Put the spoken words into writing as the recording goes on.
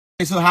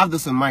So have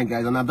this in mind,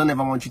 guys, and I don't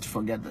ever want you to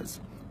forget this.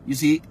 You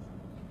see,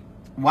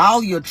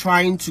 while you're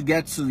trying to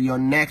get to your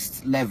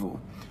next level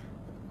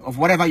of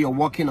whatever you're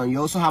working on, you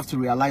also have to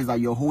realize that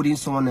you're holding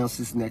someone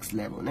else's next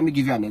level. Let me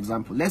give you an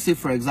example. Let's say,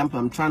 for example,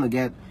 I'm trying to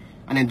get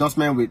an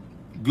endorsement with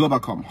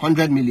Globacom,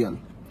 100 million.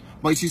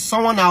 But you see,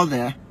 someone out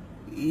there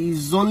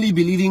is only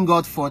believing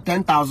God for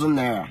 10,000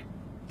 naira.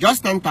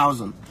 Just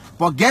 10,000.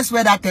 But guess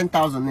where that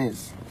 10,000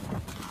 is?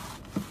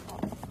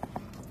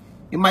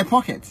 In my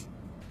pocket.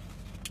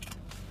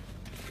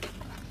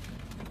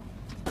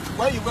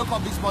 When you wake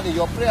up this morning,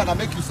 your prayer that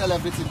make you sell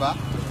everything back.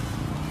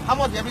 How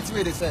much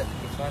everything they sell?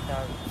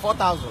 4,000.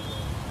 4,000.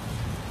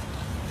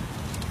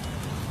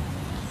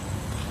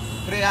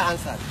 Prayer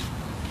answered.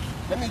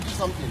 Let me do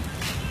something.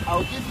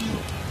 I'll give you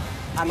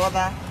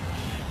another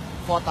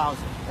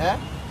 4,000. Eh?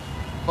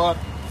 But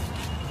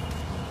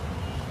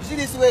you see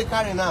this way you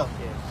carry now?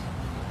 Yes.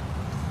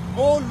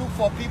 Go look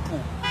for people.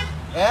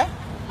 Eh?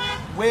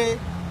 We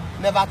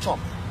never chop.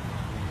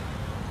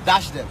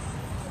 Dash them.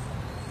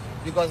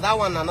 Because that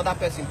one another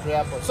person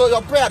prayer for. So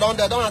your prayer don't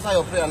answer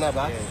your prayer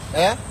never. Yes. Eh?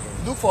 Yes.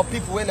 Look for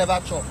people who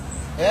never chop.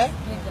 Eh?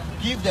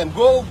 Give them.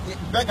 Go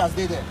beggars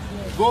they there.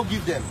 Yes. Go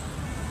give them.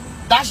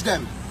 Dash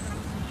them.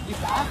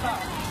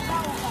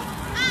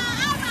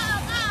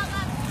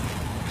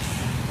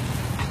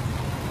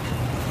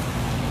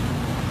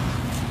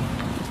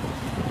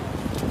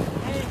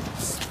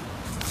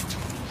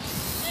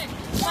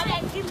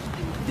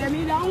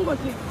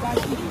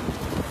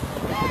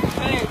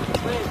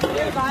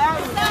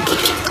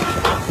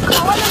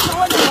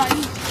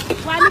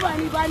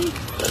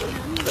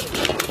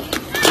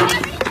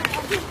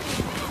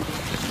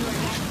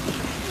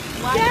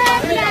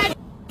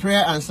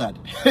 Prayer answered.